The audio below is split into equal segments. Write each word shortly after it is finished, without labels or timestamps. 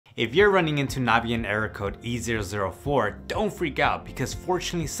If you're running into Navien error code E004, don't freak out because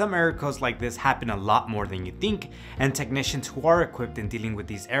fortunately some error codes like this happen a lot more than you think, and technicians who are equipped in dealing with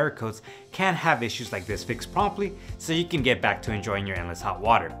these error codes can have issues like this fixed promptly so you can get back to enjoying your endless hot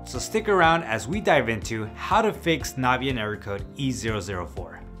water. So stick around as we dive into how to fix Navien error code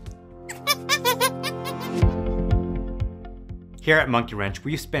E004. Here at Monkey Wrench,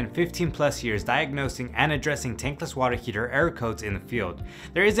 we've spent 15 plus years diagnosing and addressing tankless water heater error codes in the field.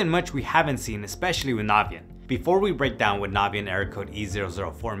 There isn't much we haven't seen, especially with Navien. Before we break down what Navien error code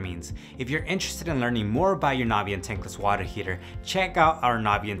E004 means, if you're interested in learning more about your Navien tankless water heater, check out our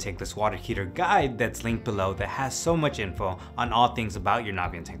Navien tankless water heater guide that's linked below that has so much info on all things about your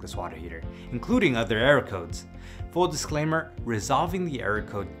Navien tankless water heater, including other error codes. Full disclaimer, resolving the error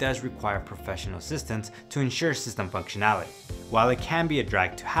code does require professional assistance to ensure system functionality. While it can be a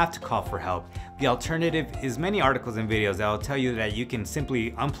drag to have to call for help, the alternative is many articles and videos that will tell you that you can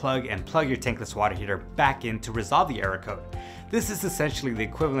simply unplug and plug your tankless water heater back in to resolve the error code. This is essentially the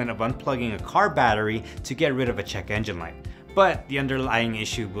equivalent of unplugging a car battery to get rid of a check engine light, but the underlying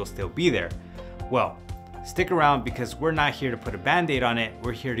issue will still be there. Well, stick around because we're not here to put a band-aid on it,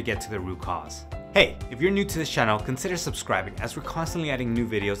 we're here to get to the root cause. Hey, if you're new to this channel, consider subscribing as we're constantly adding new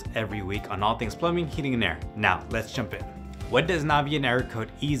videos every week on all things plumbing, heating, and air. Now, let's jump in. What does Navien error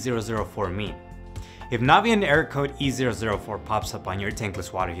code E004 mean? If Navien error code E004 pops up on your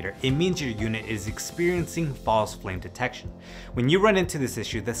tankless water heater, it means your unit is experiencing false flame detection. When you run into this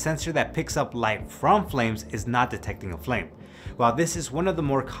issue, the sensor that picks up light from flames is not detecting a flame. While this is one of the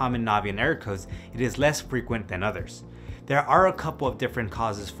more common Navien error codes, it is less frequent than others. There are a couple of different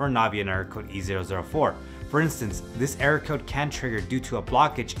causes for Navien error code E004. For instance, this error code can trigger due to a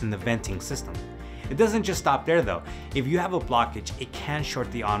blockage in the venting system. It doesn't just stop there though. If you have a blockage, it can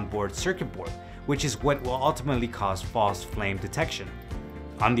short the onboard circuit board, which is what will ultimately cause false flame detection.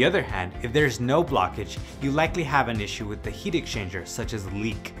 On the other hand, if there's no blockage, you likely have an issue with the heat exchanger, such as a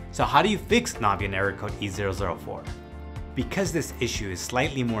leak. So how do you fix Navien error code E004? Because this issue is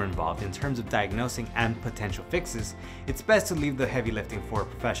slightly more involved in terms of diagnosing and potential fixes, it's best to leave the heavy lifting for a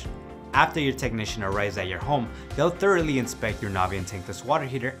professional. After your technician arrives at your home, they'll thoroughly inspect your Navien tankless water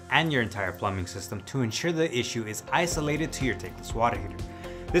heater and your entire plumbing system to ensure the issue is isolated to your tankless water heater.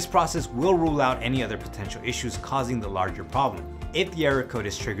 This process will rule out any other potential issues causing the larger problem. If the error code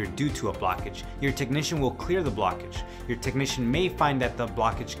is triggered due to a blockage, your technician will clear the blockage. Your technician may find that the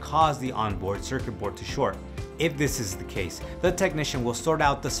blockage caused the onboard circuit board to short. If this is the case, the technician will sort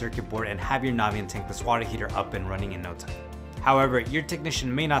out the circuit board and have your Navien tankless water heater up and running in no time. However, your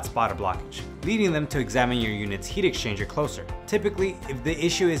technician may not spot a blockage, leading them to examine your unit's heat exchanger closer. Typically, if the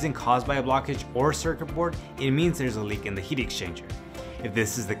issue isn't caused by a blockage or circuit board, it means there's a leak in the heat exchanger. If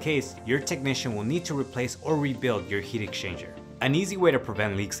this is the case, your technician will need to replace or rebuild your heat exchanger. An easy way to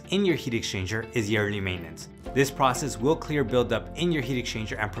prevent leaks in your heat exchanger is yearly maintenance. This process will clear buildup in your heat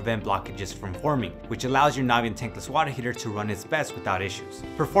exchanger and prevent blockages from forming, which allows your Navien tankless water heater to run its best without issues.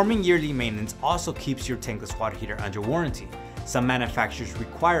 Performing yearly maintenance also keeps your tankless water heater under warranty. Some manufacturers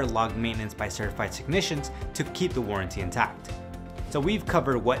require logged maintenance by certified technicians to keep the warranty intact. So we've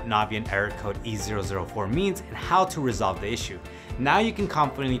covered what Navien error code E004 means and how to resolve the issue. Now you can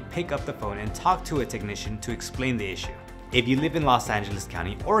confidently pick up the phone and talk to a technician to explain the issue. If you live in Los Angeles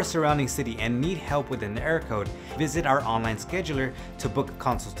County or a surrounding city and need help with an error code, visit our online scheduler to book a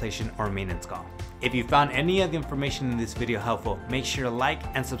consultation or maintenance call. If you found any of the information in this video helpful, make sure to like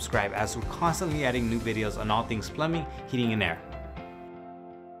and subscribe as we're constantly adding new videos on all things plumbing, heating, and air.